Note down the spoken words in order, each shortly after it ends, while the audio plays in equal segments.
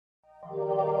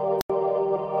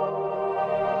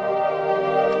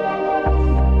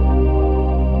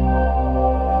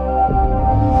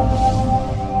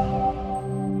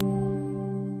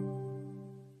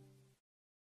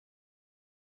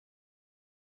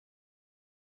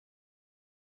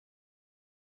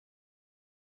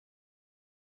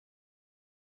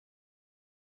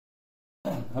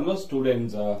Hello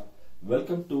students,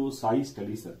 welcome to Sai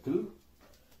Study Circle.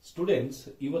 Students,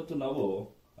 ಇವತ್ತು ನಾವು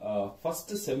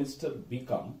first semester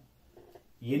BCom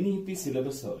NEP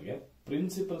syllabus ಅವರಿಗೆ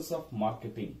principles of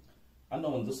marketing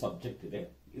ಅನ್ನೋ ಒಂದು subject ಇದೆ.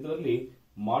 ಇದರಲ್ಲಿ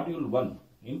ಮಾಡ್ಯೂಲ್ 1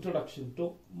 ಇಂಟ್ರೊಡಕ್ಷನ್ ಟು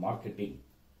ಮಾರ್ಕೆಟಿಂಗ್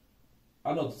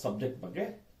ಅನ್ನೋ ಸಬ್ಜೆಕ್ಟ್ ಬಗ್ಗೆ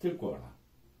ತಿಳ್ಕೊಳ್ಳೋಣ.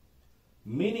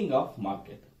 Meaning of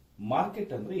market.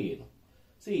 ಮಾರ್ಕೆಟ್ ಅಂದ್ರೆ ಏನು?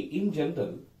 C in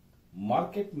general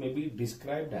market may be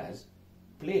described as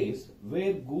place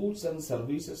where goods and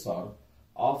services are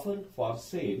offered for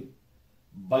sale,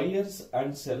 buyers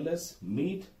and sellers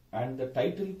meet and the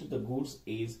title to the goods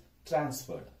is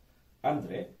transferred.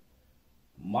 ಅಂದ್ರೆ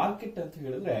market ಅಂತ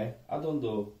ಹೇಳಿದ್ರೆ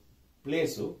ಅದೊಂದು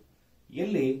place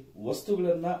ಎಲ್ಲಿ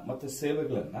ವಸ್ತುಗಳನ್ನ ಮತ್ತೆ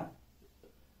ಸೇವೆಗಳನ್ನ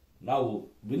ನಾವು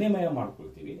ವಿನಿಮಯ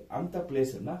ಮಾಡ್ಕೊಳ್ತೀವಿ, ಅಂತ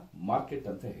ಪ್ಲೇಸ್ ಅನ್ನ ಮಾರ್ಕೆಟ್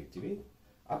ಅಂತ ಹೇಳ್ತೀವಿ.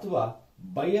 ಅಥವಾ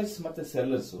ಬಯರ್ಸ್ ಮತ್ತೆ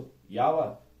ಸೆಲ್ಲರ್ಸ್ ಯಾವ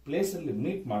ಪ್ಲೇಸ್ ಅಲ್ಲಿ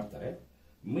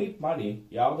ಮೀಟ್ ಮಾಡಿ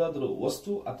ಯಾವುದಾದ್ರೂ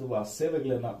ವಸ್ತು ಅಥವಾ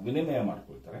ಸೇವೆಗಳನ್ನ ವಿನಿಮಯ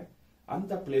ಮಾಡಿಕೊಳ್ತಾರೆ,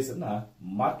 ಅಂತ ಪ್ಲೇಸ್ ಅನ್ನ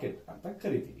ಮಾರ್ಕೆಟ್ ಅಂತ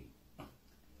ಕರಿತೀವಿ.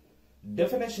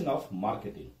 Definition of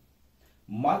marketing.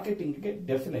 ಮಾರ್ಕೆಟಿಂಗ್ಗೆ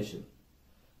definition.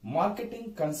 Marketing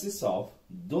consist of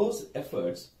those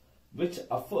efforts which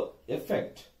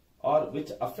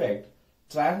affect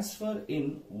transfer in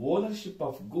ownership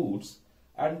of goods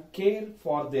and care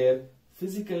for their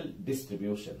physical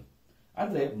distribution.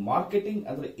 ಅಂದ್ರೆ ಮಾರ್ಕೆಟಿಂಗ್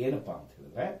ಅಂದ್ರೆ ಏನಪ್ಪಾ ಅಂತ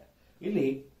ಹೇಳಿದ್ರೆ, ಇಲ್ಲಿ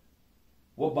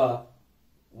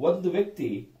ಒಂದು ವ್ಯಕ್ತಿ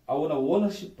ಅವನ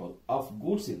ಓನರ್ಶಿಪ್ ಆಫ್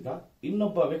ಗೂಡ್ಸ್ ಇಂದ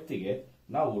ಇನ್ನೊಬ್ಬ ವ್ಯಕ್ತಿಗೆ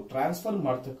ನಾವು ಟ್ರಾನ್ಸ್ಫರ್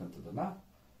ಮಾಡ್ತಕ್ಕಂಥದನ್ನ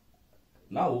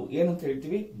ನಾವು ಏನಂತ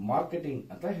ಹೇಳ್ತೀವಿ? ಮಾರ್ಕೆಟಿಂಗ್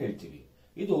ಅಂತ ಹೇಳ್ತೀವಿ.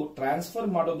 ಇದು ಟ್ರಾನ್ಸ್ಫರ್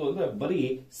ಮಾಡೋದು ಅಂದ್ರೆ ಬರೀ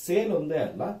ಸೇಲ್ ಒಂದೇ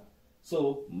ಅಲ್ಲ. ಸೊ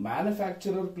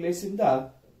ಮ್ಯಾನುಫ್ಯಾಕ್ಚರರ್ ಪ್ಲೇಸ್ ಇಂದ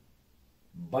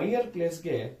ಬೈಯರ್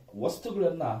ಪ್ಲೇಸ್ಗೆ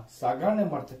ವಸ್ತುಗಳನ್ನ ಸಾಗಣೆ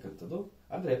ಮಾಡ್ತಕ್ಕಂಥದ್ದು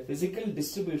ಅಂದ್ರೆ ಫಿಸಿಕಲ್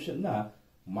ಡಿಸ್ಟ್ರಿಬ್ಯೂಷನ್ ನ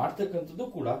ಮಾಡ್ತಕ್ಕಂಥದ್ದು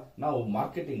ಕೂಡ ನಾವು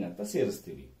ಮಾರ್ಕೆಟಿಂಗ್ ಅಂತ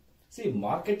ಸೇರಿಸ್ತೀವಿ. ಸಿ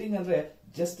ಮಾರ್ಕೆಟಿಂಗ್ ಅಂದ್ರೆ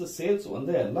ಜಸ್ಟ್ ಸೇಲ್ಸ್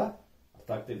ಒಂದೇ ಅಲ್ಲ, ಅರ್ಥ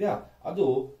ಆಗ್ತಿದ್ಯಾ? ಅದು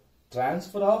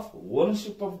transfer of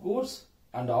ownership of goods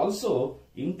and also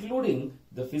including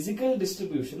the physical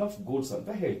distribution of goods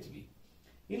ಅಂತ ಹೇಳ್ತೀವಿ.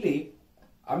 ಇಲ್ಲಿ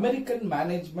ಅಮೆರಿಕನ್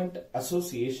ಮ್ಯಾನೇಜ್ಮೆಂಟ್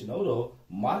ಅಸೋಸಿಯೇಷನ್ ಅವರು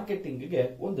ಮಾರ್ಕೆಟಿಂಗ್ಗೆ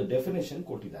ಒಂದು ಡೆಫಿನೇಷನ್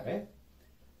ಕೊಟ್ಟಿದ್ದಾರೆ.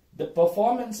 The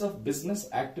performance of business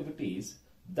activities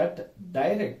that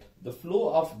direct the flow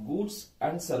of goods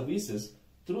and services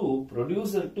through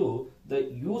producer to the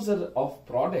user of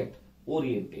product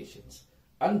ಓರಿಯೆಂಟೇಷನ್ಸ್.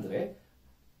 ಅಂದ್ರೆ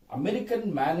American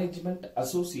management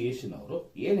association ಅವರು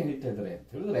ಏನ್ ಹೇಳ್ತಾ ಇದ್ದಾರೆ ಅಂತ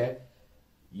ಹೇಳಿದ್ರೆ,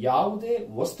 ಯಾವುದೇ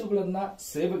ವಸ್ತುಗಳನ್ನ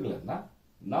ಸೇವೆಗಳನ್ನ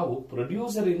ನಾವು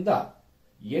ಪ್ರೊಡ್ಯೂಸರ್ ಇಂದ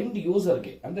ಎಂಡ್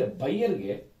ಯೂಸರ್ಗೆ ಅಂದ್ರೆ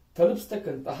ಬೈಯರ್ಗೆ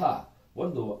ತಲುಪಿಸ್ತಕ್ಕಂತಹ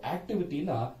ಒಂದು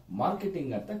ಆಕ್ಟಿವಿಟಿನ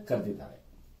ಮಾರ್ಕೆಟಿಂಗ್ ಅಂತ ಕರೆದಿದ್ದಾರೆ.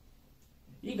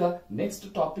 ಈಗ ನೆಕ್ಸ್ಟ್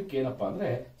ಟಾಪಿಕ್ ಏನಪ್ಪಾ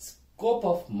ಅಂದ್ರೆ ಸ್ಕೋಪ್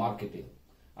ಆಫ್ ಮಾರ್ಕೆಟಿಂಗ್.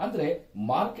 ಅಂದ್ರೆ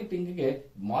ಮಾರ್ಕೆಟಿಂಗ್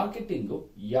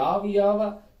ಯಾವ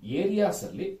ಏರಿಯಾಸ್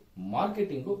ಅಲ್ಲಿ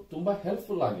ಮಾರ್ಕೆಟಿಂಗ್ ತುಂಬಾ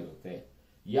ಹೆಲ್ಪ್ಫುಲ್ ಆಗಿರುತ್ತೆ,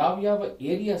 ಯಾವ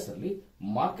ಏರಿಯಾಸ್ ಅಲ್ಲಿ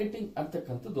ಮಾರ್ಕೆಟಿಂಗ್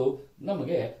ಅಂತಕ್ಕಂಥದ್ದು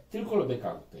ನಮಗೆ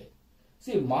ತಿಳ್ಕೊಳ್ಬೇಕಾಗುತ್ತೆ.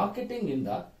 ಸಿ ಮಾರ್ಕೆಟಿಂಗ್ ಇಂದ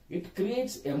it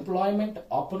creates employment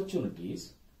opportunities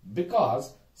because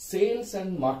sales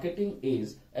and marketing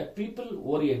is A people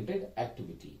oriented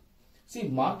activity. C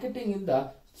marketing ಇಂದ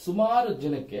ಸುಮಾರು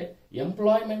ಜನಕ್ಕೆ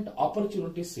ಎಂಪ್ಲಾಯ್ಮೆಂಟ್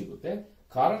ಆಪರ್ಚುನಿಟೀಸ್ ಸಿಗುತ್ತೆ.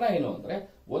 ಕಾರಣ ಏನು ಅಂದ್ರೆ,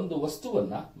 ಒಂದು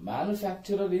ವಸ್ತುವನ್ನ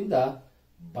ಮ್ಯಾನುಫ್ಯಾಕ್ಚರರ್ ಇಂದ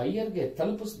ಬೈಯರ್ಗೆ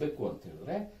ತಲುಪಿಸಬೇಕು ಅಂತ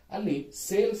ಹೇಳಿದ್ರೆ ಅಲ್ಲಿ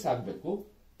ಸೇಲ್ಸ್ ಆಗಬೇಕು,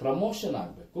 ಪ್ರಮೋಷನ್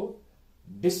ಆಗಬೇಕು,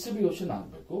 ಡಿಸ್ಟ್ರಿಬ್ಯೂಷನ್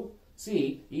ಆಗಬೇಕು. ಸಿ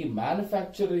ಈ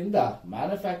ಮ್ಯಾನುಫ್ಯಾಕ್ಚರ್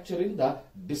ಇಂದ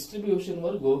ಡಿಸ್ಟ್ರಿಬ್ಯೂಷನ್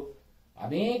ವರೆಗೂ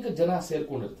ಅನೇಕ ಜನ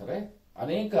ಸೇರ್ಕೊಂಡಿರ್ತಾರೆ,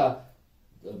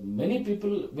 many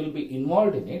people will be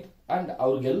involved in it and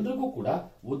ಅವ್ರಿಗೆಲ್ರಿಗೂ ಕೂಡ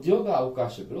ಉದ್ಯೋಗ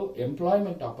ಅವಕಾಶಗಳು,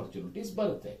 ಎಂಪ್ಲಾಯ್ಮೆಂಟ್ ಆಪರ್ಚುನಿಟೀಸ್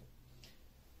ಬರುತ್ತೆ.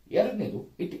 ಎರಡನೇದು,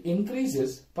 it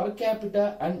increases per capita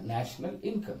and national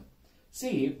income. C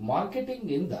marketing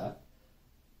ಇಂದ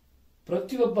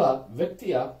ಪ್ರತಿಯೊಬ್ಬ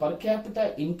ವ್ಯಕ್ತಿಯ ಪರ್ ಕ್ಯಾಪಿಟಾ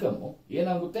ಇನ್ಕಮ್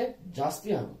ಏನಾಗುತ್ತೆ? ಜಾಸ್ತಿ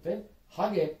ಆಗುತ್ತೆ.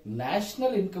 ಹಾಗೆ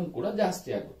ನ್ಯಾಷನಲ್ ಇನ್ಕಮ್ ಕೂಡ ಜಾಸ್ತಿ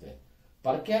ಆಗುತ್ತೆ.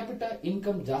 ಪರ್ ಕ್ಯಾಪಿಟಾ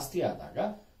ಇನ್ಕಮ್ ಜಾಸ್ತಿ ಆದಾಗ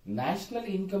ನ್ಯಾಷನಲ್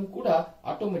ಇನ್ಕಮ್ ಕೂಡ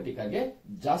ಆಟೋಮೆಟಿಕ್ ಆಗಿ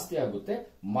ಜಾಸ್ತಿ ಆಗುತ್ತೆ.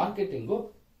 ಮಾರ್ಕೆಟಿಂಗು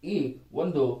ಈ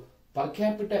ಒಂದು ಪರ್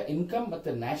ಕ್ಯಾಪಿಟಾ ಇನ್ಕಮ್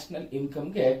ಮತ್ತೆ ನ್ಯಾಷನಲ್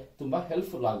ಇನ್ಕಮ್ಗೆ ತುಂಬಾ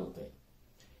ಹೆಲ್ಪ್ಫುಲ್ ಆಗುತ್ತೆ.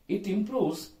 It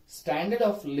improves standard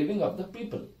of living of the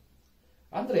people.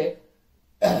 ಅಂದ್ರೆ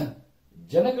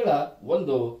ಜನಗಳ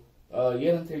ಒಂದು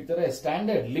ಏನಂತ ಹೇಳ್ತಾರೆ,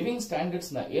 ಲಿವಿಂಗ್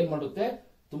ಸ್ಟ್ಯಾಂಡರ್ಡ್ಸ್ ನ ಏನ್ ಮಾಡುತ್ತೆ?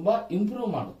 ತುಂಬಾ ಇಂಪ್ರೂವ್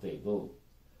ಮಾಡುತ್ತೆ ಇದು.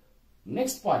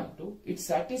 Next point, it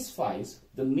satisfies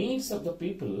the needs of the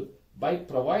people by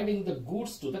providing the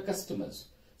goods to the customers.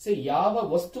 ಯಾವ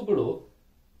ವಸ್ತುಗಳು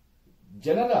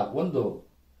ಜನರ ಒಂದು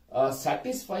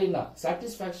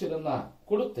ಸ್ಯಾಟಿಸ್ಫ್ಯಾಕ್ಷನ್ ಅನ್ನ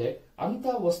ಕೊಡುತ್ತೆ, ಅಂತ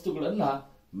ವಸ್ತುಗಳನ್ನ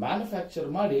ಮ್ಯಾನುಫ್ಯಾಕ್ಚರ್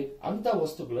ಮಾಡಿ ಅಂತ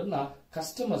ವಸ್ತುಗಳನ್ನ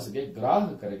ಕಸ್ಟಮರ್ಸ್ಗೆ,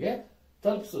 ಗ್ರಾಹಕರಿಗೆ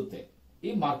ತಲುಪಿಸುತ್ತೆ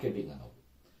ಈ ಮಾರ್ಕೆಟಿಂಗ್ ಅನ್ನೋದು.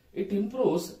 It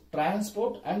improves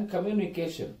transport and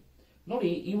communication.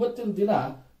 ನೋಡಿ, ಇವತ್ತಿನ ದಿನ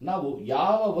ನಾವು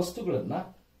ಯಾವ ವಸ್ತುಗಳನ್ನ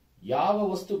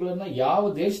ಯಾವ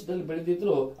ದೇಶದಲ್ಲಿ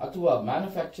ಬೆಳೆದಿದ್ರು ಅಥವಾ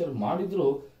ಮ್ಯಾನುಫ್ಯಾಕ್ಚರ್ ಮಾಡಿದ್ರು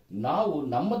ನಾವು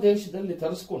ನಮ್ಮ ದೇಶದಲ್ಲಿ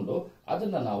ತರಿಸ್ಕೊಂಡು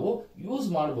ಅದನ್ನ ನಾವು ಯೂಸ್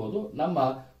ಮಾಡಬಹುದು, ನಮ್ಮ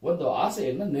ಒಂದು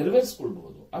ಆಸೆಯನ್ನ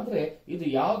ನೆರವೇರಿಸಿಕೊಳ್ಬಹುದು. ಅಂದ್ರೆ ಇದು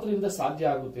ಯಾವ್ದ್ರಿಂದ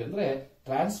ಸಾಧ್ಯ ಆಗುತ್ತೆ ಅಂದ್ರೆ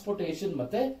ಟ್ರಾನ್ಸ್ಪೋರ್ಟೇಷನ್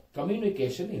ಮತ್ತೆ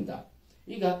ಕಮ್ಯುನಿಕೇಶನ್ ಇಂದ.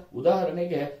 ಈಗ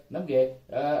ಉದಾಹರಣೆಗೆ ನಮ್ಗೆ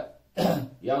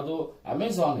ಯಾವುದು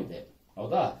ಅಮೆಜಾನ್ ಇದೆ,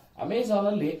 ಹೌದಾ? ಅಮೆಜಾನ್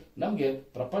ಅಲ್ಲಿ ನಮ್ಗೆ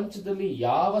ಪ್ರಪಂಚದಲ್ಲಿ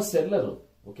ಯಾವ ಸೆಲ್ಲರು,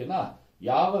 ಓಕೆನಾ,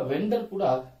 ಯಾವ ವೆಂಡರ್ ಕೂಡ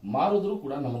ಮಾರಿದ್ರು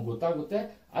ಕೂಡ ನಮಗೆ ಗೊತ್ತಾಗುತ್ತೆ.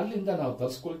 ಅಲ್ಲಿಂದ ನಾವು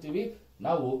ತರಿಸ್ಕೊಳ್ತೀವಿ,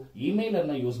 ನಾವು ಇಮೇಲ್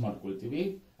ಅನ್ನ ಯೂಸ್ ಮಾಡ್ಕೊಳ್ತೀವಿ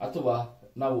ಅಥವಾ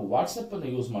ನಾವು ವಾಟ್ಸಪ್ ಅನ್ನ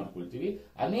ಯೂಸ್ ಮಾಡ್ಕೊಳ್ತೀವಿ.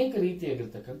 ಅನೇಕ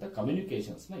ರೀತಿಯಾಗಿರ್ತಕ್ಕಂಥ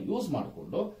ಕಮ್ಯುನಿಕೇಶನ್ಸ್ ನ ಯೂಸ್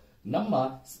ಮಾಡಿಕೊಂಡು ನಮ್ಮ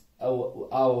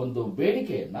ಆ ಒಂದು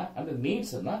ಬೇಡಿಕೆಯನ್ನ ಅಂದ್ರೆ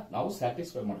ನೀಡ್ಸ್ ಅನ್ನ ನಾವು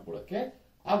ಸ್ಯಾಟಿಸ್ಫೈ ಮಾಡ್ಕೊಳ್ಳಕ್ಕೆ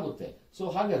ಆಗುತ್ತೆ. ಸೊ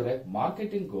ಹಾಗಾದ್ರೆ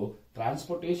ಮಾರ್ಕೆಟಿಂಗ್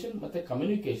ಟ್ರಾನ್ಸ್ಪೋರ್ಟೇಷನ್ ಮತ್ತೆ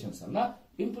ಕಮ್ಯುನಿಕೇಶನ್ಸ್ ಅನ್ನ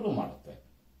ಇಂಪ್ರೂವ್ ಮಾಡುತ್ತೆ.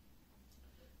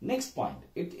 Next point,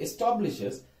 it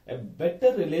establishes A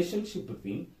better relationship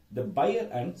between the buyer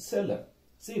and seller.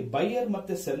 Buyer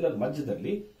ಮತ್ತೆ ಸೆಲ್ಲರ್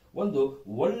ಮಧ್ಯದಲ್ಲಿ ಒಂದು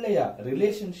ಒಳ್ಳೆಯ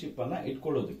ರಿಲೇಶನ್ಶಿಪ್ ಅನ್ನ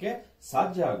ಇಟ್ಕೊಳ್ಳೋದಕ್ಕೆ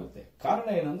ಸಾಧ್ಯ ಆಗುತ್ತೆ. ಕಾರಣ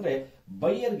ಏನಂದ್ರೆ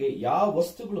ಬೈಯರ್ಗೆ ಯಾವ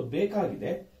ವಸ್ತುಗಳು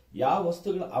ಬೇಕಾಗಿದೆ, ಯಾವ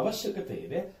ವಸ್ತುಗಳ ಅವಶ್ಯಕತೆ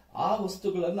ಇದೆ, ಆ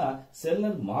ವಸ್ತುಗಳನ್ನ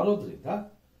ಸೆಲ್ಲರ್ ಮಾರೋದ್ರಿಂದ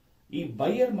ಈ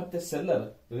ಬೈಯರ್ ಮತ್ತೆ ಸೆಲ್ಲರ್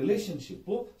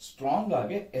ರಿಲೇಶನ್ಶಿಪ್ ಸ್ಟ್ರಾಂಗ್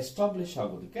ಆಗಿ ಎಸ್ಟಾಬ್ಲಿಷ್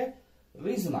ಆಗೋದಕ್ಕೆ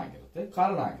ರೀಸನ್ ಆಗಿರುತ್ತೆ,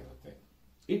 ಕಾರಣ ಆಗಿರುತ್ತೆ.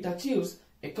 It achieves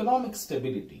economic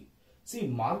stability.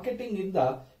 Marketing ಇಂದ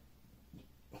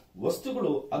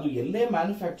ವಸ್ತುಗಳು ಅದು ಎಲ್ಲೇ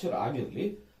ಮ್ಯಾನುಫ್ಯಾಕ್ಚರ್ ಆಗಿರಲಿ,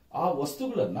 ಆ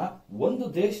ವಸ್ತುಗಳನ್ನ ಒಂದು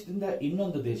ದೇಶದಿಂದ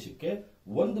ಇನ್ನೊಂದು ದೇಶಕ್ಕೆ,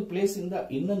 ಒಂದು ಪ್ಲೇಸ್ ಇಂದ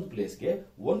ಇನ್ನೊಂದು ಪ್ಲೇಸ್ಗೆ,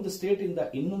 ಒಂದು ಸ್ಟೇಟ್ ಇಂದ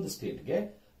ಇನ್ನೊಂದು ಸ್ಟೇಟ್ಗೆ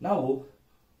ನಾವು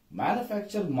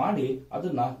ಮ್ಯಾನುಫ್ಯಾಕ್ಚರ್ ಮಾಡಿ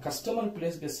ಅದನ್ನ ಕಸ್ಟಮರ್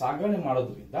ಪ್ಲೇಸ್ಗೆ ಸಾಗಣೆ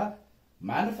ಮಾಡೋದ್ರಿಂದ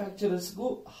ಮ್ಯಾನುಫ್ಯಾಕ್ಚರರ್ಸ್ಗೂ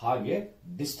ಹಾಗೆ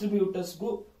ಡಿಸ್ಟ್ರಿಬ್ಯೂಟರ್ಸ್ಗೂ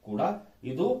ಕೂಡ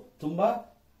ಇದು ತುಂಬಾ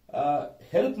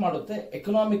ಹೆಲ್ಪ್ ಮಾಡುತ್ತೆ.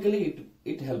 Economically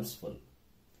it ಹೆಲ್ಪ್ಸ್ಫುಲ್.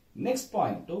 Next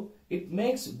point, it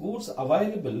makes goods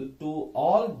available to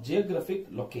all geographic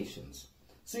locations.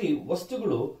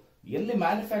 ವಸ್ತುಗಳು ಎಲ್ಲಿ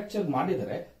ಮ್ಯಾನುಫ್ಯಾಕ್ಚರ್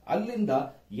ಮಾಡಿದರೆ ಅಲ್ಲಿಂದ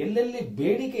ಎಲ್ಲೆಲ್ಲಿ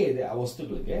ಬೇಡಿಕೆ ಇದೆ ಆ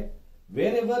ವಸ್ತುಗಳಿಗೆ,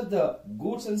 wear ever the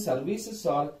goods and services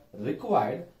R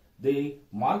required, the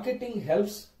marketing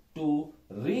helps to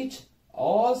reach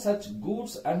all such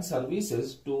goods and services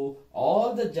to all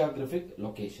the geographic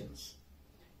locations.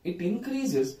 It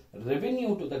increases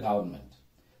revenue to the government.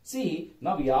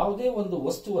 ನಾವು ಯಾವುದೇ ಒಂದು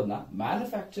ವಸ್ತುವನ್ನ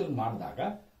ಮ್ಯಾನುಫ್ಯಾಕ್ಚರ್ ಮಾಡಿದಾಗ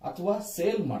ಅಥವಾ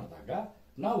ಸೇಲ್ ಮಾಡಿದಾಗ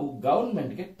ನಾವು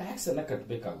ಗವರ್ಮೆಂಟ್ಗೆ tax ಅನ್ನ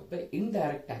ಕಟ್ಟಬೇಕಾಗುತ್ತೆ,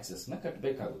 ಇಂಡೈರೆಕ್ಟ್ ಟ್ಯಾಕ್ಸಸ್ ನ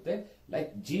ಕಟ್ಟಬೇಕಾಗುತ್ತೆ.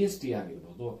 ಲೈಕ್ GST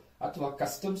ಆಗಿರ್ಬೋದು ಅಥವಾ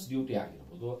ಕಸ್ಟಮ್ಸ್ ಡ್ಯೂಟಿ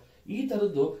ಆಗಿರ್ಬೋದು. ಈ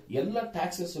ತರದ್ದು ಎಲ್ಲ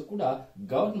ಟ್ಯಾಕ್ಸಸ್ ಕೂಡ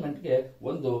ಗವರ್ಮೆಂಟ್ಗೆ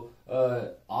ಒಂದು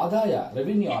ಆದಾಯ,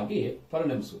 ರೆವಿನ್ಯೂ ಆಗಿ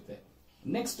ಪರಿಣಮಿಸುತ್ತೆ.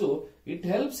 Next, it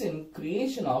helps in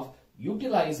creation of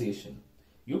utilisation.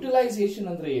 Utilisation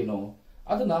ಅಂದ್ರೆ ಏನು?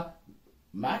 ಅದನ್ನ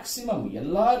ಮ್ಯಾಕ್ಸಿಮಮ್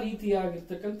ಎಲ್ಲಾ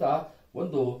ರೀತಿಯಾಗಿರ್ತಕ್ಕಂಥ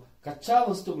ಒಂದು ಕಚ್ಚಾ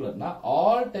ವಸ್ತುಗಳನ್ನ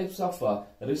all types of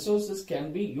resources can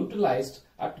be utilised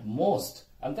at most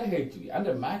ಅಂತ ಹೇಳ್ತೀವಿ.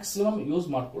 ಅಂದ್ರೆ ಮ್ಯಾಕ್ಸಿಮಮ್ ಯೂಸ್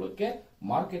ಮಾಡ್ಕೊಳ್ಳೋಕೆ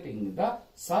ಮಾರ್ಕೆಟಿಂಗ್ ಇಂದ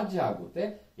ಸಾಧ್ಯ ಆಗುತ್ತೆ.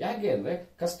 ಯಾಕೆ ಅಂದ್ರೆ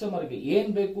ಕಸ್ಟಮರ್ಗೆ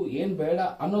ಏನ್ ಬೇಕು ಏನ್ ಬೇಡ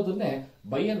ಅನ್ನೋದನ್ನೇ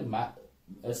ಬೈಯರ್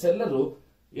ಸೆಲ್ಲರು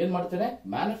ಏನ್ ಮಾಡ್ತಾನೆ,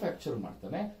 ಮ್ಯಾನುಫ್ಯಾಕ್ಚರ್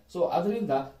ಮಾಡ್ತಾನೆ. ಸೊ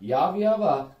ಅದರಿಂದ ಯಾವ್ಯಾವ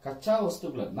ಕಚ್ಚಾ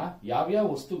ವಸ್ತುಗಳನ್ನ, ಯಾವ್ಯಾವ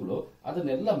ವಸ್ತುಗಳು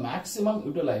ಅದನ್ನೆಲ್ಲ ಮ್ಯಾಕ್ಸಿಮಮ್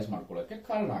ಯುಟಿಲೈಸ್ ಮಾಡ್ಕೊಳ್ಳೋಕೆ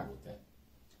ಕಾರಣ ಆಗುತ್ತೆ.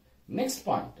 Next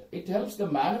point, it helps the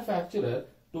manufacturer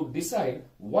to decide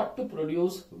what to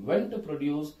produce, when to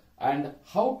produce and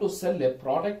how to sell A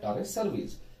product R A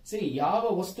service. ಯಾವ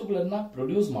ವಸ್ತುಗಳನ್ನ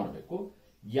ಪ್ರೊಡ್ಯೂಸ್ ಮಾಡಬೇಕು,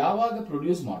 ಯಾವಾಗ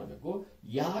ಪ್ರೊಡ್ಯೂಸ್ ಮಾಡಬೇಕು,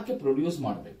 ಯಾಕೆ ಪ್ರೊಡ್ಯೂಸ್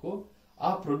ಮಾಡಬೇಕು,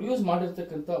 ಆ ಪ್ರೊಡ್ಯೂಸ್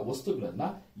ಮಾಡಿರ್ತಕ್ಕಂಥ ವಸ್ತುಗಳನ್ನ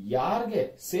ಯಾರಿಗೆ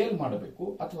ಸೇಲ್ ಮಾಡಬೇಕು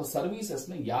ಅಥವಾ ಸರ್ವಿಸಸ್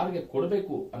ನ ಯಾರಿಗೆ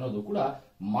ಕೊಡಬೇಕು ಅನ್ನೋದು ಕೂಡ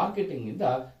ಮಾರ್ಕೆಟಿಂಗ್ ಇಂದ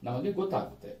ನಮಗೆ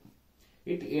ಗೊತ್ತಾಗುತ್ತೆ.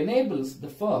 It enables the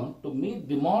firm to meet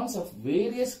demands of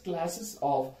various classes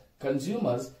of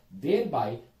consumers, there by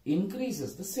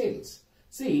increases the sales.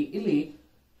 ಇಲ್ಲಿ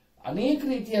ಅನೇಕ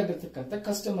ರೀತಿಯಾಗಿರ್ತಕ್ಕಂಥ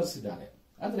ಕಸ್ಟಮರ್ಸ್ ಇದ್ದಾರೆ.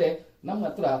 ಅಂದ್ರೆ ನಮ್ಮ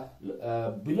ಹತ್ರ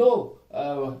ಬಿಲೋ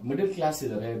ಮಿಡಲ್ ಕ್ಲಾಸ್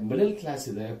ಇದ್ದಾರೆ, ಮಿಡಲ್ ಕ್ಲಾಸ್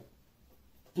ಇದೆ,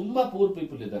 ತುಂಬಾ ಪೂರ್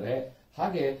ಪೀಪಲ್ ಇದ್ದಾರೆ,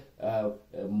 ಹಾಗೆ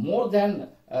more than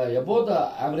above the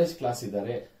average class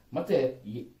ಇದ್ದಾರೆ, ಮತ್ತೆ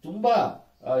ತುಂಬಾ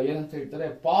ಏನಂತ ಹೇಳ್ತಾರೆ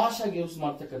ಪಾಶ್ ಆಗಿ ಯೂಸ್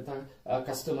ಮಾಡ್ತಕ್ಕಂಥ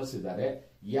ಕಸ್ಟಮರ್ಸ್ ಇದ್ದಾರೆ.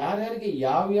 ಯಾರ್ಯಾರಿಗೆ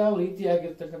ಯಾವ್ಯಾವ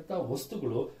ರೀತಿಯಾಗಿರ್ತಕ್ಕಂಥ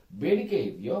ವಸ್ತುಗಳು ಬೇಡಿಕೆ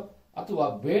ಇದೆಯೋ ಅಥವಾ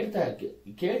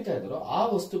ಕೇಳ್ತಾ ಇದ್ದಾರೋ ಆ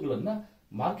ವಸ್ತುಗಳನ್ನ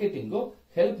ಮಾರ್ಕೆಟಿಂಗ್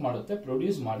ಹೆಲ್ಪ್ ಮಾಡುತ್ತೆ,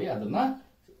 ಪ್ರೊಡ್ಯೂಸ್ ಮಾಡಿ ಅದನ್ನ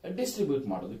ಡಿಸ್ಟ್ರಿಬ್ಯೂಟ್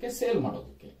ಮಾಡೋದಕ್ಕೆ, ಸೇಲ್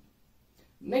ಮಾಡೋದಕ್ಕೆ.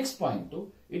 Next point,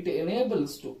 it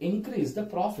enables to increase the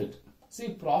profit.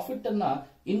 Profit ಅನ್ನ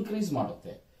ಇನ್ಕ್ರೀಸ್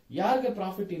ಮಾಡುತ್ತೆ. ಯಾರಿಗೆ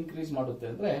ಪ್ರಾಫಿಟ್ ಇನ್ಕ್ರೀಸ್ ಮಾಡುತ್ತೆ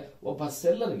ಅಂದ್ರೆ ಒಬ್ಬ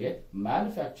ಸೆಲ್ಲರ್ಗೆ,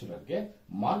 ಮ್ಯಾನುಫ್ಯಾಕ್ಚರರ್ಗೆ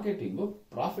ಮಾರ್ಕೆಟಿಂಗ್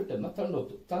ಪ್ರಾಫಿಟ್ ಅನ್ನ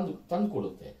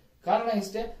ತಂದುಕೊಡುತ್ತೆ. ಕಾರಣ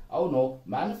ಇಷ್ಟೇ, ಅವನು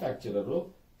ಮ್ಯಾನುಫ್ಯಾಕ್ಚರರ್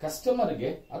ಕಸ್ಟಮರ್ಗೆ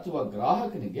ಅಥವಾ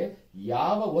ಗ್ರಾಹಕನಿಗೆ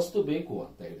ಯಾವ ವಸ್ತು ಬೇಕು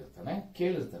ಅಂತ ಹೇಳಿರ್ತಾನೆ,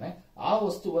 ಕೇಳಿರ್ತಾನೆ, ಆ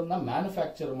ವಸ್ತುವನ್ನ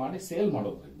ಮ್ಯಾನುಫ್ಯಾಕ್ಚರ್ ಮಾಡಿ ಸೇಲ್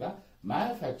ಮಾಡೋದ್ರಿಂದ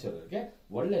ಮ್ಯಾನುಫ್ಯಾಕ್ಚರರ್ಗೆ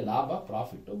ಒಳ್ಳೆ ಲಾಭ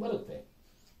ಪ್ರಾಫಿಟ್ ಬರುತ್ತೆ.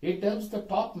 It helps the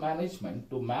top management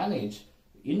to manage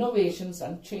innovations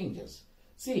and changes.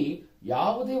 C,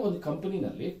 ಯಾವುದೇ ಒಂದು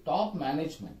ಕಂಪನಿನಲ್ಲಿ ಟಾಪ್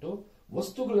ಮ್ಯಾನೇಜ್ಮೆಂಟ್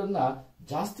ವಸ್ತುಗಳನ್ನ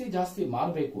ಜಾಸ್ತಿ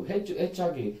ಮಾರಬೇಕು,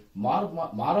 ಹೆಚ್ಚಾಗಿ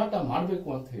ಮಾರಾಟ ಮಾಡಬೇಕು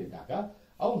ಅಂತ ಹೇಳಿದಾಗ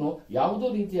ಅವನು ಯಾವುದೋ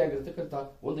ರೀತಿಯಾಗಿರ್ತಕ್ಕಂಥ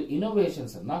ಒಂದು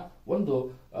ಇನೋವೇಷನ್ಸ್ ಅನ್ನ, ಒಂದು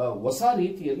ಹೊಸ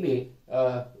ರೀತಿಯಲ್ಲಿ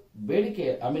ಬೇಡಿಕೆ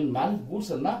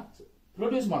ಗೂಡ್ಸ್ ಅನ್ನ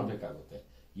ಪ್ರೊಡ್ಯೂಸ್ ಮಾಡಬೇಕಾಗುತ್ತೆ.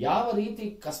 ಯಾವ ರೀತಿ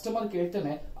ಕಸ್ಟಮರ್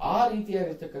ಕೇಳ್ತಾನೆ ಆ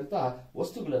ರೀತಿಯಾಗಿರ್ತಕ್ಕಂಥ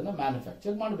ವಸ್ತುಗಳನ್ನ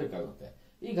ಮ್ಯಾನುಫ್ಯಾಕ್ಚರ್ ಮಾಡಬೇಕಾಗುತ್ತೆ.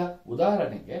 ಈಗ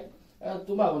ಉದಾಹರಣೆಗೆ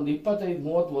ತುಂಬಾ ಒಂದು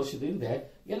 25-30 ವರ್ಷದ ಹಿಂದೆ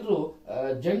ಎಲ್ಲರೂ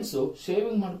ಜೆಂಟ್ಸ್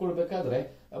ಶೇವಿಂಗ್ ಮಾಡ್ಕೊಳ್ಬೇಕಾದ್ರೆ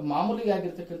ಮಾಮೂಲಿ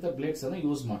ಆಗಿರ್ತಕ್ಕಂಥ ಬ್ಲೇಡ್ಸ್ ಅನ್ನ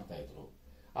ಯೂಸ್ ಮಾಡ್ತಾ ಇದ್ರು.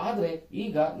 ಆದ್ರೆ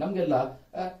ಈಗ ನಮ್ಗೆಲ್ಲ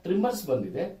ಟ್ರಿಮ್ಮರ್ಸ್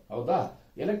ಬಂದಿದೆ, ಹೌದಾ,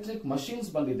 ಎಲೆಕ್ಟ್ರಿಕ್ ಮಷೀನ್ಸ್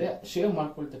ಬಂದಿದೆ, ಶೇವ್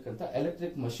ಮಾಡ್ಕೊಳ್ತಕ್ಕಂಥ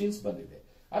ಎಲೆಕ್ಟ್ರಿಕ್ ಮಷೀನ್ಸ್ ಬಂದಿದೆ.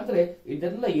 ಅಂದ್ರೆ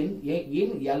ಇದೆಲ್ಲ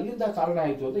ಎಲ್ಲಿಂದ ಕಾರಣ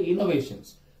ಆಯಿತು ಅಂದ್ರೆ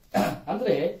ಇನೋವೇಷನ್ಸ್.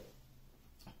 ಅಂದ್ರೆ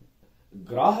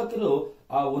ಗ್ರಾಹಕರು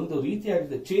ಆ ಒಂದು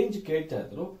ರೀತಿಯಾದ ಚೇಂಜ್ ಕೇಳ್ತಾ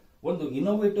ಇದ್ರು, ಒಂದು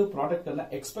ಇನೋವೇಟಿವ್ ಪ್ರಾಡಕ್ಟ್ ಅನ್ನ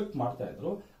ಎಕ್ಸ್ಪೆಕ್ಟ್ ಮಾಡ್ತಾ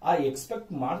ಇದ್ರು. ಆ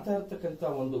ಎಕ್ಸ್ಪೆಕ್ಟ್ ಮಾಡ್ತಾ ಇರತಕ್ಕಂತ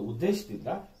ಒಂದು ಉದ್ದೇಶದಿಂದ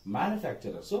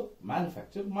ಮ್ಯಾನುಫ್ಯಾಕ್ಚರರ್ಸ್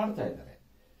ಮ್ಯಾನುಫ್ಯಾಕ್ಚರ್ ಮಾಡ್ತಾ ಇದ್ದಾರೆ.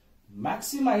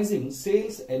 Maximising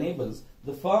sales enables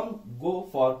the firm go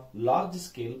for large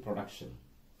scale production.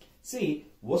 C,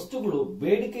 ವಸ್ತುಗಳು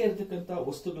ಬೇಡಿಕೆ ಇರತಕ್ಕಂತ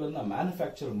ವಸ್ತುಗಳನ್ನ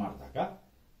ಮ್ಯಾನುಫ್ಯಾಕ್ಚರ್ ಮಾಡಿದಾಗ,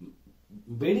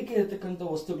 ಬೇಡಿಕೆ ಇರತಕ್ಕಂತ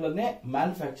ವಸ್ತುಗಳನ್ನೇ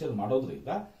ಮ್ಯಾನುಫ್ಯಾಕ್ಚರ್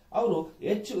ಮಾಡೋದ್ರಿಂದ ಅವರು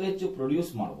ಹೆಚ್ಚು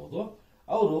ಪ್ರೊಡ್ಯೂಸ್ ಮಾಡಬಹುದು.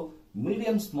 ಅವರು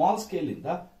ಸ್ಮಾಲ್ ಸ್ಕೇಲ್ ಇಂದ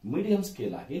ಮೀಡಿಯಂ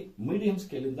ಸ್ಕೇಲ್ ಆಗಿ, ಮೀಡಿಯಂ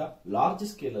ಸ್ಕೇಲ್ ಇಂದ ಲಾರ್ಜ್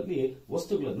ಸ್ಕೇಲ್ ಅಲ್ಲಿ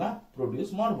ವಸ್ತುಗಳನ್ನ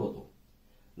ಪ್ರೊಡ್ಯೂಸ್ ಮಾಡಬಹುದು.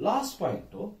 ಲಾಸ್ಟ್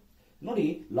ಪಾಯಿಂಟ್ ನೋಡಿ,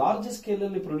 ಲಾರ್ಜ್ ಸ್ಕೇಲ್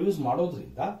ಅಲ್ಲಿ ಪ್ರೊಡ್ಯೂಸ್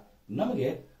ಮಾಡೋದ್ರಿಂದ ನಮಗೆ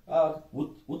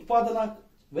ಉತ್ಪಾದನಾ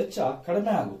ವೆಚ್ಚ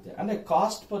ಕಡಿಮೆ ಆಗುತ್ತೆ. ಅಂದ್ರೆ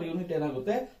ಕಾಸ್ಟ್ ಪರ್ ಯೂನಿಟ್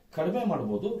ಏನಾಗುತ್ತೆ, ಕಡಿಮೆ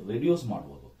ಮಾಡಬಹುದು, ರಿಡ್ಯೂಸ್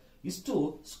ಮಾಡಬಹುದು. ಇಷ್ಟು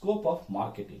ಸ್ಕೋಪ್ ಆಫ್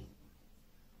ಮಾರ್ಕೆಟಿಂಗ್.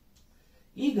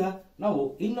 ಈಗ ನಾವು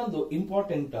ಇನ್ನೊಂದು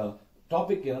ಇಂಪಾರ್ಟೆಂಟ್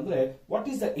ಟಾಪಿಕ್ ಏನಂದ್ರೆ, what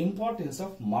is the importance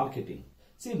of marketing.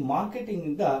 C, marketing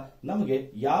ಇಂದ ನಮಗೆ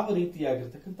ಯಾವ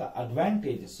ರೀತಿಯಾಗಿರ್ತಕ್ಕಂಥ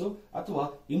ಅಡ್ವಾಂಟೇಜಸ್ ಅಥವಾ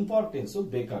ಇಂಪಾರ್ಟೆನ್ಸ್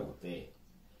ಬೇಕಾಗುತ್ತೆ.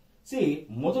 ಸಿ,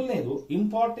 ಮೊದಲನೇದು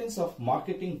importance of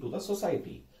marketing to the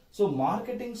society. So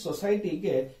marketing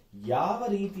ಸೊಸೈಟಿಗೆ ಯಾವ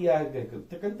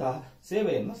ರೀತಿಯಾಗಿರ್ತಕ್ಕಂಥ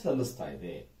ಸೇವೆಯನ್ನು ಸಲ್ಲಿಸ್ತಾ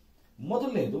ಇದೆ.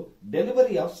 ಮೊದಲನೇದು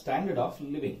delivery of standard of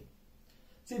living.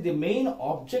 C, the main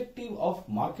objective of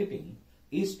marketing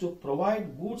is to provide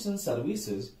goods and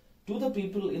services to the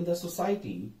people in the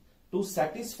society to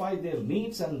satisfy their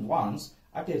needs and wants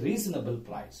at a reasonable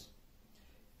price.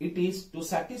 It is to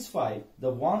satisfy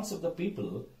the wants of the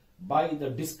people by the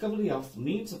discovery of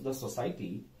needs of the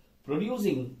society,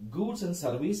 producing goods and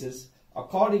services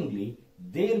accordingly,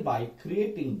 thereby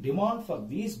creating demand for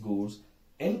these goods,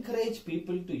 encourage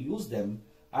people to use them,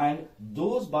 and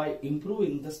those by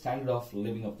improving the standard of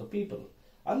living of the people.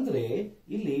 ಅಂದ್ರೆ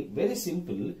ಇಲ್ಲಿ very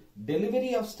simple, delivery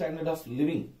of standard of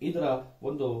living, ಇದರ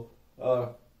ಒಂದು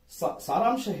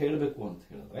ಸಾರಾಂಶ ಹೇಳಬೇಕು ಅಂತ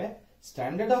ಹೇಳಿದ್ರೆ,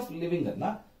 standard of living ಅನ್ನ,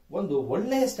 ಒಂದು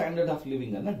ಒಳ್ಳೆಯ ಸ್ಟ್ಯಾಂಡರ್ಡ್ ಆಫ್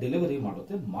ಲಿವಿಂಗ್ ಅನ್ನ ಡೆಲಿವರಿ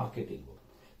ಮಾಡುತ್ತೆ ಮಾರ್ಕೆಟಿಂಗ್.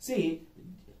 ಸಿ,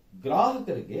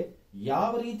 ಗ್ರಾಹಕರಿಗೆ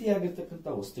ಯಾವ ರೀತಿಯಾಗಿರ್ತಕ್ಕಂಥ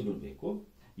ವಸ್ತುಗಳು ಬೇಕು,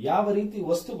 ಯಾವ ರೀತಿ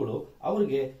ವಸ್ತುಗಳು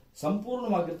ಅವರಿಗೆ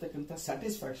ಸಂಪೂರ್ಣವಾಗಿರ್ತಕ್ಕಂಥ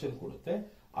ಸ್ಯಾಟಿಸ್ಫ್ಯಾಕ್ಷನ್ ಕೊಡುತ್ತೆ,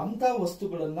 ಅಂತ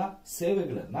ವಸ್ತುಗಳನ್ನ,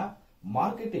 ಸೇವೆಗಳನ್ನ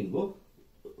ಮಾರ್ಕೆಟಿಂಗು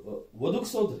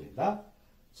ಒದಗಿಸೋದ್ರಿಂದ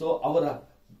ಸೊ ಅವರ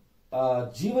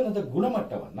ಜೀವನದ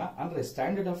ಗುಣಮಟ್ಟವನ್ನ, ಅಂದ್ರೆ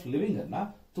ಸ್ಟ್ಯಾಂಡರ್ಡ್ ಆಫ್ ಲಿವಿಂಗ್ ಅನ್ನ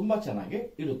ತುಂಬಾ ಚೆನ್ನಾಗಿ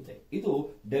ಇಡುತ್ತೆ. ಇದು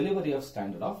delivery of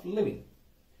standard of living.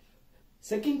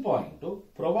 Second point,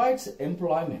 provides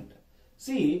employment.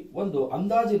 C, ಒಂದು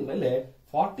ಅಂದಾಜಿನ ಮೇಲೆ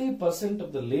 40%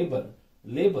 of the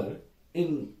labour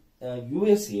in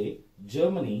USA,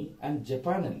 Germany and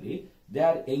Japan ಅಲ್ಲಿ they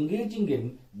are engaging in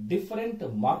different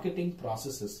marketing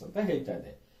processes ಅಂತ ಹೇಳ್ತಾ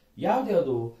ಇದೆ.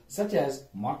 ಯಾವ್ದು? Such as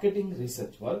marketing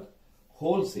research work,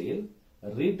 wholesale,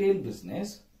 retail business,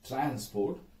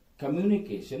 transport,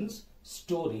 communications,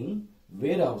 storing,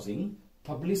 warehousing,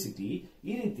 publicity,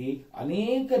 ಈ ರೀತಿ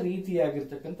ಅನೇಕ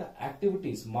ರೀತಿಯಾಗಿರ್ತಕ್ಕಂಥ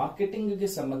ಆಕ್ಟಿವಿಟೀಸ್, ಮಾರ್ಕೆಟಿಂಗ್ಗೆ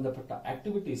ಸಂಬಂಧಪಟ್ಟ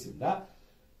ಆಕ್ಟಿವಿಟೀಸ್ ಇಂದ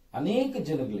ಅನೇಕ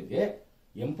ಜನಗಳಿಗೆ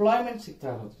ಎಂಪ್ಲಾಯ್ಮೆಂಟ್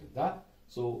ಸಿಗ್ತಾ ಇರೋದ್ರಿಂದ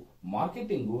ಸೊ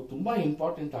ಮಾರ್ಕೆಟಿಂಗು ತುಂಬಾ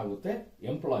ಇಂಪಾರ್ಟೆಂಟ್ ಆಗುತ್ತೆ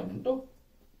ಎಂಪ್ಲಾಯ್ಮೆಂಟ್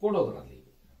ಕೊಡೋದ್ರಲ್ಲಿ.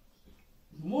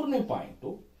 ಮೂರನೇ point,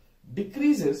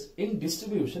 decreases in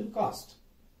distribution cost.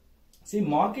 See,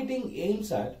 marketing aims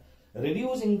at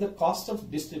reducing the cost of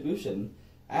distribution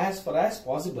as far as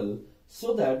possible so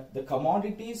that the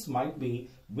commodities might be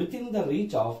within the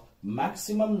reach of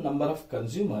maximum number of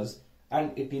consumers and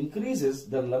it increases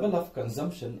the level of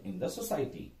consumption in the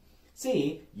society. See,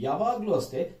 ಯಾವಾಗಲೂ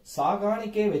ಅಷ್ಟೇ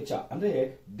ಸಾಗಾಣಿಕೆ ವೆಚ್ಚ ಅಂದ್ರೆ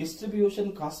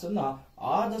distribution cost ಅನ್ನ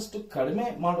ಆದಷ್ಟು ಕಡಿಮೆ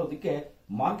ಮಾಡೋದಕ್ಕೆ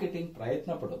marketing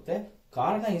ಪ್ರಯತ್ನ ಪಡುತ್ತೆ.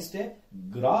 ಕಾರಣ ಇಷ್ಟೇ,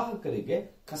 ಗ್ರಾಹಕರಿಗೆ,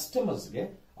 ಕಸ್ಟಮರ್ಸ್ಗೆ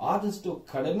ಆದಷ್ಟು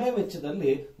ಕಡಿಮೆ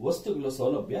ವೆಚ್ಚದಲ್ಲಿ ವಸ್ತುಗಳ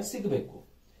ಸೌಲಭ್ಯ ಸಿಗಬೇಕು.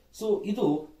 ಸೊ ಇದು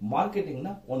ಮಾರ್ಕೆಟಿಂಗ್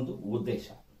ನ ಒಂದು ಉದ್ದೇಶ.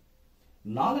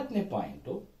 ನಾಲ್ಕನೇ point,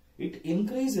 It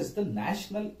increases the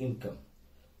national income.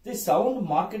 The sound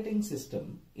marketing system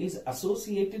is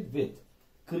associated with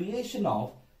creation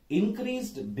of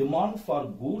increased demand for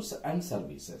goods and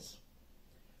services.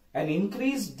 An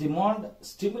increased demand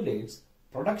stimulates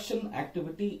production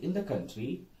activity in the country,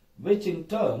 which in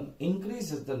turn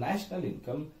increases the national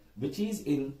income, which is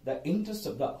in the interest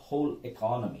of the whole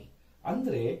economy.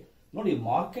 ಅಂದ್ರೆ ನೋಡಿ,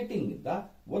 marketing ಇಂದ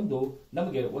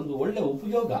ನಮಗೆ ಒಂದು ಒಳ್ಳೆ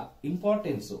ಉಪಯೋಗ,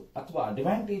 importance ಅಥವಾ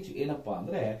advantage ಏನಪ್ಪಾ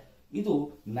ಅಂದ್ರೆ ಇದು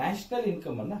ನ್ಯಾಷನಲ್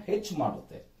ಇನ್ಕಮ್ ಅನ್ನ ಹೆಚ್ಚು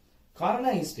ಮಾಡುತ್ತೆ. ಕಾರಣ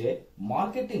ಇಷ್ಟೇ,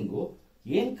 ಮಾರ್ಕೆಟಿಂಗು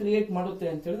ಏನ್ ಕ್ರಿಯೇಟ್ ಮಾಡುತ್ತೆ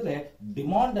ಅಂತ ಹೇಳಿದ್ರೆ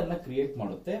ಡಿಮಾಂಡ್ ಅನ್ನ ಕ್ರಿಯೇಟ್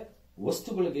ಮಾಡುತ್ತೆ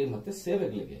ವಸ್ತುಗಳಿಗೆ ಮತ್ತೆ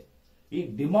ಸೇವೆಗಳಿಗೆ. ಈ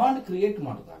ಡಿಮಾಂಡ್ ಕ್ರಿಯೇಟ್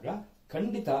ಮಾಡಿದಾಗ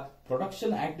ಖಂಡಿತ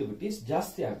ಪ್ರೊಡಕ್ಷನ್ ಆಕ್ಟಿವಿಟೀಸ್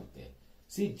ಜಾಸ್ತಿ ಆಗುತ್ತೆ.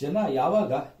 ಜನ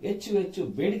ಯಾವಾಗ ಹೆಚ್ಚು ಹೆಚ್ಚು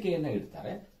ಬೇಡಿಕೆಯನ್ನ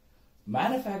ಇಡ್ತಾರೆ,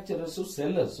 ಮ್ಯಾನುಫ್ಯಾಕ್ಚರರ್ಸ್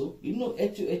ಸೆಲ್ಲರ್ಸ್ ಇನ್ನೂ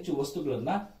ಹೆಚ್ಚು ಹೆಚ್ಚು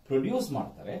ವಸ್ತುಗಳನ್ನ ಪ್ರೊಡ್ಯೂಸ್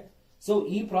ಮಾಡ್ತಾರೆ. ಸೊ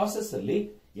ಈ ಪ್ರಾಸೆಸ್ ಅಲ್ಲಿ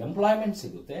ಎಂಪ್ಲಾಯ್ಮೆಂಟ್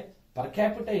ಸಿಗುತ್ತೆ, ಪರ್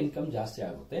ಕ್ಯಾಪಿಟಲ್ ಇನ್ಕಮ್ ಜಾಸ್ತಿ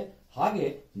ಆಗುತ್ತೆ, ಹಾಗೆ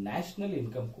ನ್ಯಾಷನಲ್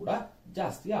ಇನ್ಕಮ್ ಕೂಡ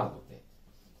ಜಾಸ್ತಿ ಆಗುತ್ತೆ.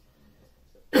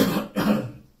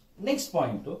 Next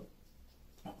point,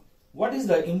 what is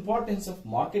the importance of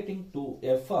marketing to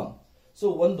A firm? So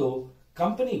ಒಂದು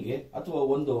ಕಂಪನಿಗೆ ಅಥವಾ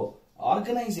ಒಂದು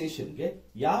ಆರ್ಗನೈಸೇಷನ್ಗೆ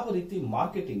ಯಾವ ರೀತಿ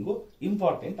ಮಾರ್ಕೆಟಿಂಗು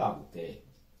ಇಂಪಾರ್ಟೆಂಟ್ ಆಗುತ್ತೆ?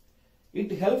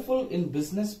 It helpful in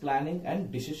business planning and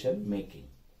decision making.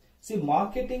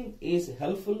 Marketing is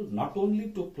helpful not only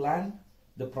to plan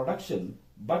the production,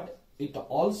 but it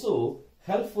also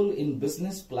helpful in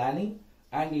business planning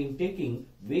and in taking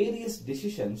various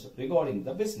decisions regarding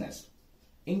the business.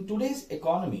 In today's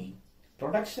economy,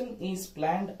 production is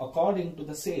planned according to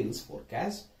the sales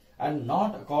forecast and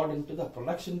not according to the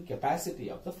production capacity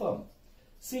of the firm.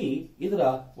 ಇದರ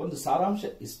ಒಂದು ಸಾರಾಂಶ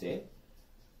ಇಷ್ಟೇ,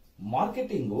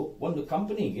 marketing ಒಂದು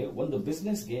ಕಂಪನಿಗೆ ಒಂದು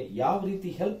ಬಿಸ್ನೆಸ್ಗೆ ಯಾವ ರೀತಿ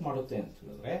help ಮಾಡುತ್ತೆ ಅಂತ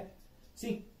ಹೇಳಿದ್ರೆ,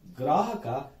 ಗ್ರಾಹಕ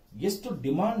ಎಷ್ಟು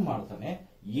ಡಿಮಾಂಡ್ ಮಾಡ್ತಾನೆ,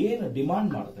 ಏನು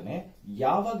ಡಿಮಾಂಡ್ ಮಾಡ್ತಾನೆ,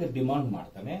 ಯಾವಾಗ ಡಿಮಾಂಡ್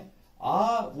ಮಾಡ್ತಾನೆ, ಆ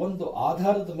ಒಂದು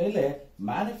ಆಧಾರದ ಮೇಲೆ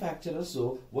ಮ್ಯಾನುಫ್ಯಾಕ್ಚರರ್ಸ್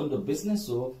ಒಂದು ಬಿಸ್ನೆಸ್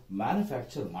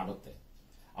ಮ್ಯಾನುಫ್ಯಾಕ್ಚರ್ ಮಾಡುತ್ತೆ.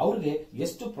 ಅವ್ರಿಗೆ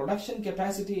ಎಷ್ಟು ಪ್ರೊಡಕ್ಷನ್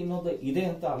ಕೆಪಾಸಿಟಿ ಅನ್ನೋದು ಇದೆ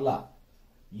ಅಂತ ಅಲ್ಲ,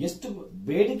 ಎಷ್ಟು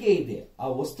ಬೇಡಿಕೆ ಇದೆ, ಆ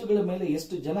ವಸ್ತುಗಳ ಮೇಲೆ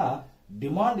ಎಷ್ಟು ಜನ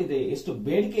ಡಿಮಾಂಡ್ ಇದೆ, ಎಷ್ಟು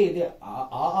ಬೇಡಿಕೆ ಇದೆ,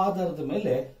 ಆ ಆಧಾರದ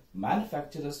ಮೇಲೆ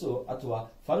ಮ್ಯಾನುಫ್ಯಾಕ್ಚರರ್ಸ್ ಅಥವಾ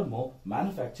ಫರ್ಮು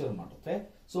ಮ್ಯಾನುಫ್ಯಾಕ್ಚರ್ ಮಾಡುತ್ತೆ.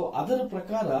 ಸೊ ಅದರ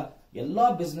ಪ್ರಕಾರ ಎಲ್ಲಾ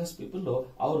ಬಿಸ್ನೆಸ್ ಪೀಪಲ್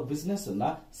ಅವ್ರ ಬಿಸ್ನೆಸ್ ಅನ್ನ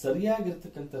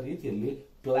ಸರಿಯಾಗಿರ್ತಕ್ಕಂಥ ರೀತಿಯಲ್ಲಿ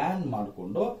ಪ್ಲಾನ್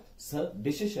ಮಾಡಿಕೊಂಡು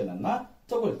ಡಿಸಿಷನ್ ಅನ್ನ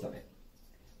ತಗೊಳ್ತಾರೆ.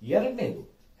 ಎರಡನೇದು,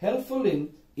 ಹೆಲ್ಪ್ಫುಲ್ ಇನ್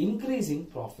ಇನ್ಕ್ರೀಸಿಂಗ್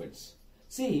ಪ್ರಾಫಿಟ್ಸ್.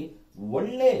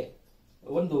 ಒಳ್ಳೆ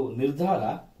ಒಂದು ನಿರ್ಧಾರ,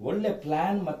 ಒಳ್ಳೆ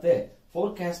ಪ್ಲಾನ್ ಮತ್ತೆ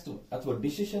ಫೋರ್ಕಾಸ್ಟ್ ಅಥವಾ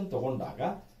ಡಿಸಿಷನ್ ತಗೊಂಡಾಗ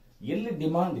ಎಲ್ಲಿ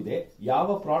ಡಿಮಾಂಡ್ ಇದೆ, ಯಾವ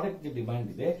ಪ್ರಾಡಕ್ಟ್ಗೆ ಡಿಮಾಂಡ್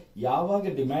ಇದೆ, ಯಾವಾಗ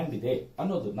ಡಿಮಾಂಡ್ ಇದೆ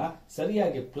ಅನ್ನೋದನ್ನ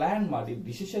ಸರಿಯಾಗಿ ಪ್ಲಾನ್ ಮಾಡಿ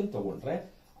ಡಿಸಿಷನ್ ತಗೊಂಡ್ರೆ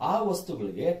ಆ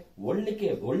ವಸ್ತುಗಳಿಗೆ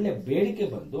ಒಳ್ಳೆ ಬೇಡಿಕೆ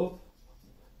ಬಂದು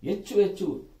ಹೆಚ್ಚು ಹೆಚ್ಚು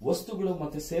ವಸ್ತುಗಳು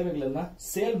ಮತ್ತೆ ಸೇವೆಗಳನ್ನ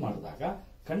ಸೇಲ್ ಮಾಡಿದಾಗ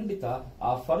ಖಂಡಿತ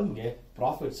ಆ ಫರ್ಮ್ಗೆ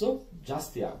ಪ್ರಾಫಿಟ್ಸ್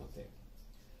ಜಾಸ್ತಿ ಆಗುತ್ತೆ.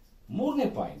 ಮೂರನೇ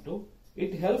point,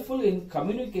 it helpful in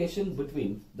communication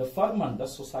between the firm and the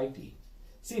society.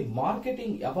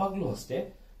 Marketing ಯಾವಾಗ್ಲೂ ಅಷ್ಟೇ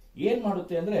ಏನ್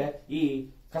ಮಾಡುತ್ತೆ ಅಂದ್ರೆ ಈ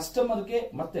ಕಸ್ಟಮರ್ಗೆ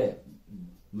ಮತ್ತೆ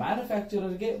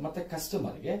ಮ್ಯಾನುಫ್ಯಾಕ್ಚರರ್ಗೆ ಮತ್ತೆ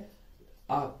ಕಸ್ಟಮರ್ಗೆ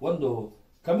ಆ ಒಂದು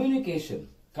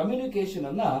ಕಮ್ಯುನಿಕೇಶನ್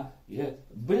ಅನ್ನ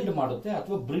ಬಿಲ್ಡ್ ಮಾಡುತ್ತೆ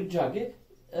ಅಥವಾ ಬ್ರಿಡ್ಜ್ ಆಗಿ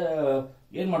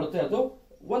ಏನ್ ಮಾಡುತ್ತೆ, ಅದು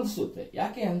ಹೊಂದಿಸುತ್ತೆ.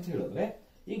 ಯಾಕೆ ಅಂತ ಹೇಳಿದ್ರೆ,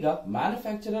 ಈಗ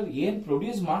ಮ್ಯಾನುಫ್ಯಾಕ್ಚರರ್ ಏನ್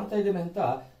ಪ್ರೊಡ್ಯೂಸ್ ಮಾಡ್ತಾ ಇದ್ದೇನೆ ಅಂತ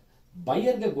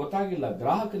ಬೈಯರ್ಗೆ ಗೊತ್ತಾಗಿಲ್ಲ,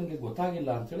 ಗ್ರಾಹಕನಿಗೆ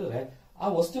ಗೊತ್ತಾಗಿಲ್ಲ ಅಂತ ಹೇಳಿದ್ರೆ ಆ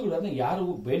ವಸ್ತುಗಳನ್ನ ಯಾರು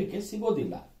ಬೇಡಿಕೆ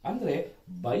ಸಿಗೋದಿಲ್ಲ. ಅಂದ್ರೆ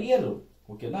ಬೈಯರು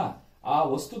ಓಕೆನಾ, ಆ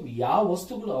ಯಾವ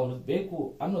ವಸ್ತುಗಳು ಅವನಿಗೆ ಬೇಕು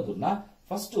ಅನ್ನೋದನ್ನ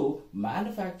ಫಸ್ಟ್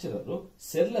ಮ್ಯಾನುಫ್ಯಾಕ್ಚರರ್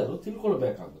ಸೆಲ್ಲರು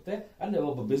ತಿಳ್ಕೊಳ್ಬೇಕಾಗುತ್ತೆ. ಅಂದ್ರೆ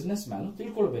ಒಬ್ಬ ಬಿಸ್ನೆಸ್ ಮ್ಯಾನ್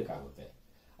ತಿಳ್ಕೊಳ್ಬೇಕಾಗುತ್ತೆ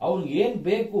ಅವ್ನಿಗೆ ಏನ್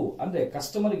ಬೇಕು, ಅಂದ್ರೆ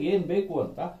ಕಸ್ಟಮರ್ಗೆ ಏನ್ ಬೇಕು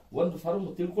ಅಂತ ಒಂದು ಫರ್ಮ್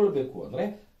ತಿಳ್ಕೊಳ್ಬೇಕು ಅಂದ್ರೆ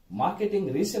ಮಾರ್ಕೆಟಿಂಗ್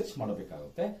ರಿಸರ್ಚ್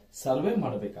ಮಾಡಬೇಕಾಗುತ್ತೆ, ಸರ್ವೆ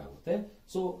ಮಾಡಬೇಕಾಗುತ್ತೆ.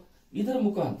 ಸೊ ಇದರ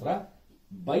ಮುಖಾಂತರ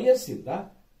ಬೈಯರ್ಸ್ ಇಂದ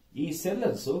ಈ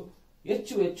ಸೆಲ್ಲರ್ಸ್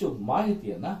ಹೆಚ್ಚು ಹೆಚ್ಚು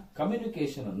ಮಾಹಿತಿಯನ್ನ,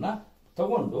 ಕಮ್ಯುನಿಕೇಶನ್ ಅನ್ನ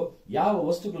ತಗೊಂಡು ಯಾವ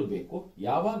ವಸ್ತುಗಳು ಬೇಕು,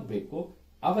 ಯಾವಾಗ ಬೇಕು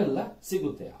ಅವೆಲ್ಲ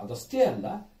ಸಿಗುತ್ತೆ. ಅದಷ್ಟೇ ಅಲ್ಲ,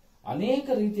 ಅನೇಕ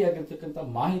ರೀತಿಯಾಗಿರ್ತಕ್ಕಂಥ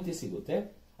ಮಾಹಿತಿ ಸಿಗುತ್ತೆ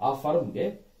ಆ ಫರ್ಮ್ಗೆ.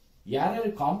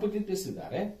 ಯಾರ್ಯಾರು ಕಾಂಪಿಟೇಟರ್ಸ್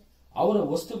ಇದ್ದಾರೆ, ಅವರ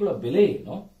ವಸ್ತುಗಳ ಬೆಲೆ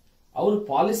ಏನು, ಅವರ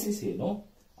ಪಾಲಿಸೀಸ್ ಏನು,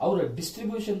 ಅವರ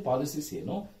ಡಿಸ್ಟ್ರಿಬ್ಯೂಷನ್ ಪಾಲಿಸೀಸ್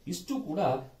ಏನು, ಇಷ್ಟು ಕೂಡ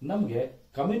ನಮಗೆ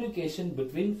communication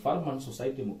between firm and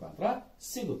society ಮುಖಾಂತರ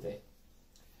ಸಿಗುತ್ತೆ.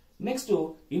 Next,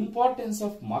 importance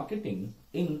of marketing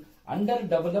in under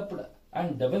developed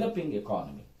and developing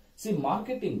economy.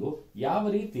 Marketing ಯಾವ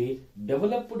ರೀತಿ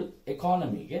ಡೆವಲಪ್ಡ್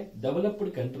ಎಕಾನಮಿಗೆ,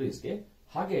 ಡೆವಲಪ್ಡ್ ಕಂಟ್ರೀಸ್ಗೆ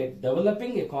ಹಾಗೆ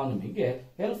ಡೆವಲಪಿಂಗ್ ಎಕಾನಮಿಗೆ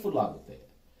ಹೆಲ್ಪ್ಫುಲ್ ಆಗುತ್ತೆ.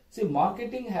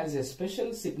 Marketing has A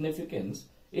special significance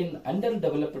in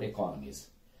underdeveloped economies.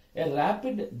 A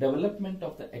rapid development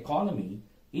of the economy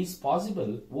is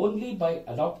possible only by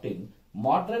adopting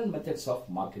modern methods of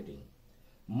marketing.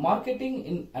 marketing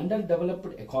in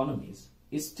underdeveloped economies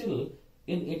is still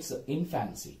in its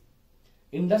infancy.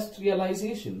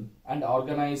 Industrialization and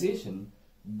organization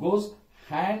goes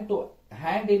hand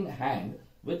in hand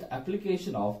with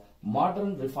application of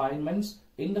modern refinements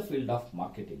in the field of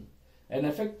marketing. An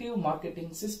effective marketing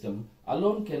system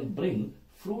alone can bring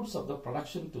fruits of the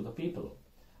production to the people.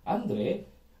 ಅಂದ್ರೆ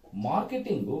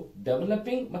marketing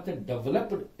developing ಮತ್ತೆ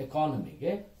developed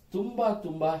ಎಕಾನಮಿಗೆ ತುಂಬಾ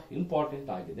ತುಂಬಾ important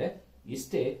ಆಗಿದೆ.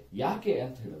 ಇಷ್ಟೇ ಯಾಕೆ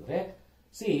ಅಂತ ಹೇಳಿದ್ರೆ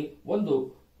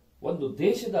ಒಂದು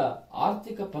ದೇಶದ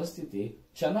ಆರ್ಥಿಕ ಪರಿಸ್ಥಿತಿ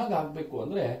ಚೆನ್ನಾಗಾಗಬೇಕು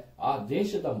ಅಂದ್ರೆ ಆ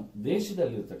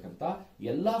ದೇಶದಲ್ಲಿರ್ತಕ್ಕಂಥ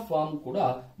ಎಲ್ಲಾ ಫಾರ್ಮ್ ಕೂಡ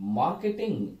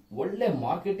ಒಳ್ಳೆ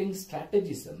ಮಾರ್ಕೆಟಿಂಗ್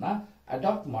ಸ್ಟ್ರಾಟಜೀಸ್ ಅನ್ನ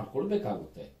ಅಡಾಪ್ಟ್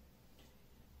ಮಾಡ್ಕೊಳ್ಬೇಕಾಗುತ್ತೆ.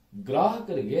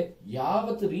 ಗ್ರಾಹಕರಿಗೆ ಯಾವ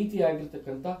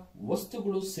ರೀತಿಯಾಗಿರ್ತಕ್ಕಂಥ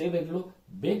ವಸ್ತುಗಳು ಸೇವೆಗಳು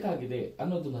ಬೇಕಾಗಿದೆ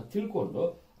ಅನ್ನೋದನ್ನ ತಿಳ್ಕೊಂಡು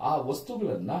ಆ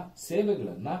ವಸ್ತುಗಳನ್ನ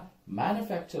ಸೇವೆಗಳನ್ನ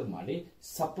ಮ್ಯಾನುಫ್ಯಾಕ್ಚರ್ ಮಾಡಿ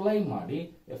ಸಪ್ಲೈ ಮಾಡಿ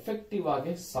ಎಫೆಕ್ಟಿವ್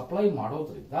ಆಗಿ ಸಪ್ಲೈ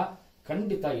ಮಾಡೋದ್ರಿಂದ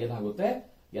ಖಂಡಿತ ಏನಾಗುತ್ತೆ,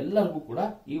 ಎಲ್ಲರಿಗೂ ಕೂಡ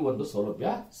ಈ ಒಂದು ಸೌಲಭ್ಯ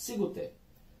ಸಿಗುತ್ತೆ.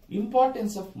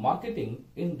 Importance of marketing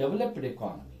in developed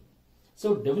economy. So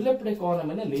developed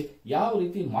ಎಕಾನಮಿನಲ್ಲಿ ಯಾವ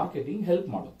ರೀತಿ ಮಾರ್ಕೆಟಿಂಗ್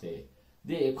ಹೆಲ್ಪ್ ಮಾಡುತ್ತೆ?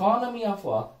 The economy of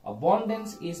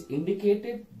abundance is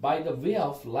indicated by the way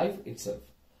of life itself,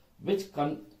 which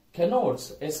connotes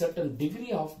a certain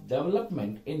degree of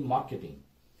development in marketing.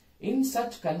 In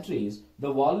such countries,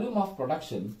 the volume of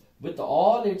production with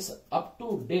all its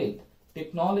up-to-date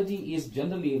technology is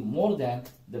generally more than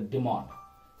the demand.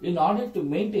 In order to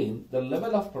maintain the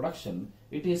level of production,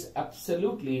 it is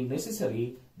absolutely necessary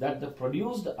that the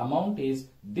produced amount is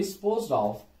disposed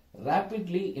of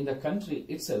rapidly in the country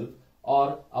itself or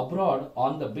abroad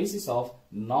on the basis of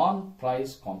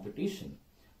non-price competition.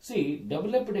 See,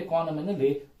 developed economy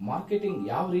ನಲ್ಲಿ marketing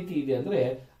ಯಾವ ರೀತಿ ಇದೆ ಅಂದ್ರೆ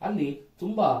ಅಲ್ಲಿ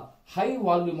ತುಂಬಾ high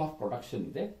volume of production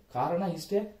ಇದೆ. ಕಾರಣ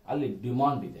ಇಷ್ಟೇ, ಅಲ್ಲಿ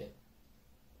ಡಿಮಾಂಡ್ ಇದೆ.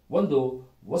 ಒಂದು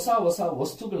ಹೊಸ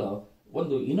ವಸ್ತುಗಳ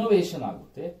ಒಂದು ಇನೋವೇಷನ್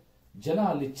ಆಗುತ್ತೆ. ಜನ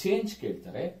ಅಲ್ಲಿ ಚೇಂಜ್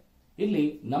ಕೇಳ್ತಾರೆ. ಇಲ್ಲಿ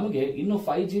ನಮಗೆ ಇನ್ನು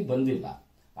 5G ಬಂದಿಲ್ಲ,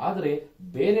 ಆದರೆ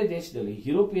ಬೇರೆ ದೇಶದಲ್ಲಿ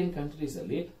ಯುರೋಪಿಯನ್ ಕಂಟ್ರೀಸ್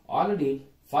ಅಲ್ಲಿ ಆಲ್ರೆಡಿ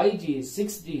 5G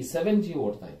 6G 7G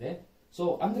ಓಡ್ತಾ ಇದೆ. ಸೊ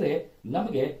ಅಂದ್ರೆ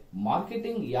ನಮಗೆ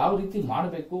ಮಾರ್ಕೆಟಿಂಗ್ ಯಾವ ರೀತಿ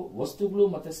ಮಾಡಬೇಕು, ವಸ್ತುಗಳು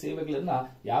ಮತ್ತೆ ಸೇವೆಗಳನ್ನ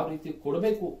ಯಾವ ರೀತಿ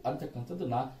ಕೊಡಬೇಕು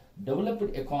ಅಂತಕ್ಕಂಥದ್ದನ್ನ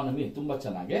ಡೆವಲಪ್ಡ್ ಎಕಾನಮಿ ತುಂಬಾ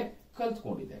ಚೆನ್ನಾಗಿ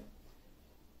ಕಲ್ತ್ಕೊಂಡಿದೆ.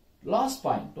 Last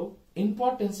point,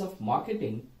 importance of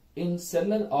marketing in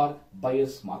seller R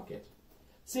buyers market.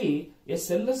 See, a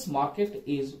seller's market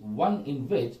is one in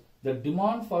which the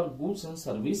demand for goods and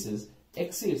services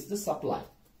exceeds the supply.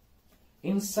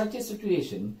 In such a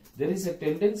situation, there is a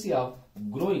tendency of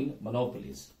growing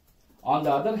monopolies. On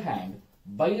the other hand,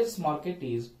 buyer's market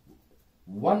is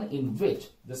one in which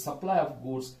the supply of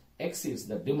goods exceeds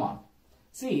the demand.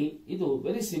 See, ಇದು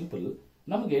very simple.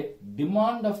 ನಮಗೆ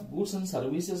demand of goods and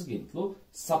services ಗಿಂತಲೂ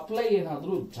supply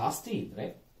ಏನಾದರೂ ಜಾಸ್ತಿ ಇದ್ರೆ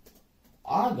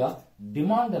ಆಗ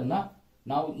demand ಅನ್ನ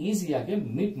ನಾವು ಈಸಿಯಾಗಿ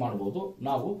ಮೀಟ್ ಮಾಡಬಹುದು.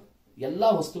 ನಾವು ಎಲ್ಲಾ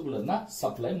ವಸ್ತುಗಳನ್ನ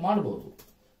ಸಪ್ಲೈ ಮಾಡಬಹುದು.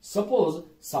 ಸಪೋಸ್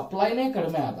ಸಪ್ಲೈನೇ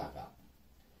ಕಡಿಮೆ ಆದಾಗ,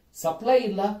 ಸಪ್ಲೈ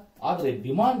ಇಲ್ಲ ಆದ್ರೆ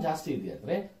ಡಿಮಾಂಡ್ ಜಾಸ್ತಿ ಇದೆ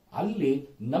ಅಂದ್ರೆ ಅಲ್ಲಿ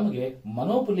ನಮಗೆ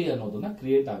ಮನೋಪಲಿ ಅನ್ನೋದನ್ನ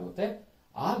ಕ್ರಿಯೇಟ್ ಆಗುತ್ತೆ.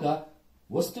 ಆಗ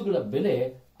ವಸ್ತುಗಳ ಬೆಲೆ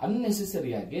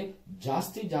ಅನ್ನೆಸೆಸರಿಯಾಗಿ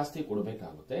ಜಾಸ್ತಿ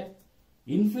ಕೊಡಬೇಕಾಗುತ್ತೆ.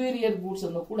 ಇನ್ಫೀರಿಯರ್ ಗೂಡ್ಸ್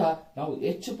ಅನ್ನು ಕೂಡ ನಾವು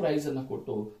ಹೆಚ್ಚು ಪ್ರೈಸ್ ಅನ್ನು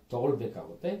ಕೊಟ್ಟು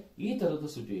ತಗೊಳ್ಬೇಕಾಗುತ್ತೆ. ಈ ತರದ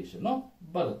ಸಿಚುಯೇಷನ್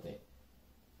ಬರುತ್ತೆ.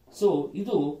 ಸೊ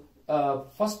ಇದು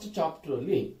ಫಸ್ಟ್ ಚಾಪ್ಟರ್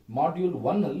ಅಲ್ಲಿ ಮಾಡ್ಯೂಲ್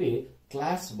 1 ಅಲ್ಲಿ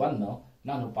ಕ್ಲಾಸ್ 1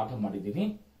 ನಾನು ಪಾಠ ಮಾಡಿದ್ದೀನಿ.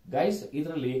 ಗೈಸ್,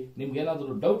 ಇದರಲ್ಲಿ ನಿಮ್ಗೆ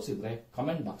ಏನಾದರೂ ಡೌಟ್ಸ್ ಇದ್ರೆ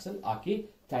ಕಮೆಂಟ್ ಬಾಕ್ಸ್ ಅಲ್ಲಿ ಹಾಕಿ.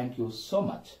 Thank you so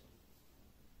much.